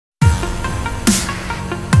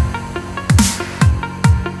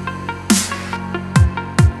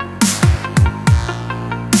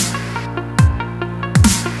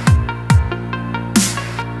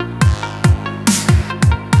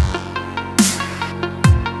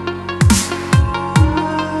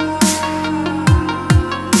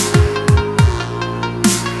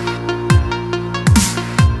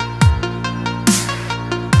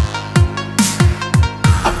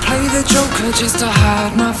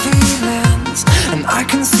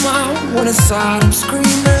can smile when inside I'm screaming,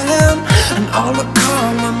 and all the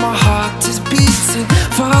calm when my heart is beating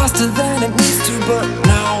faster than it needs to. But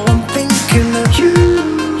now I'm thinking that you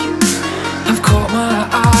have caught my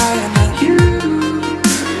eye, and that you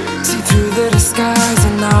see through the disguise,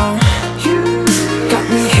 and now you got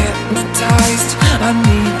me hypnotized. I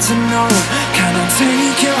need to know, can I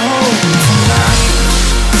take you home tonight?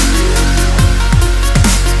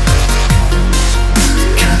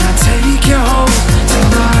 Can I take you home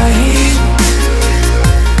tonight?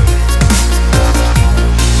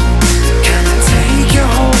 Can I take you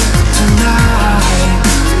home tonight?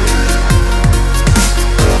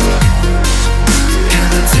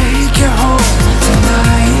 Can I take you home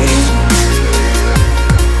tonight?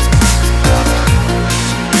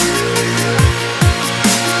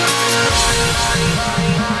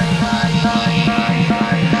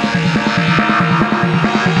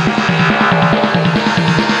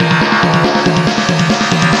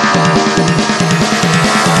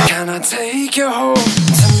 Can I take you home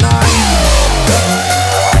tonight?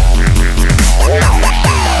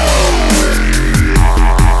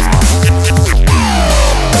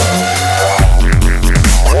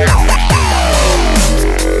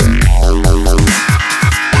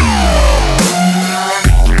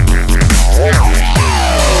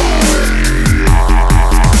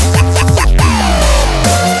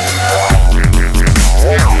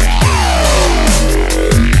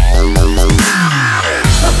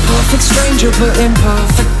 Stranger but in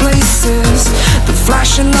perfect places, the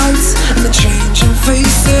flashing lights and the changing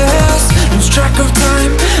faces. Lose track of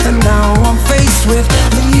time and now I'm faced with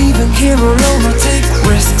leaving here alone. I take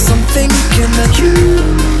risks, I'm thinking that you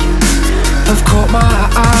have caught my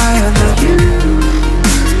eye, and that you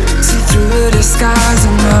see through the disguise,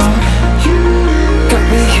 and now you got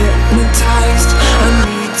me hypnotized. I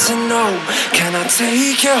need to know, can I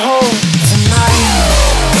take you home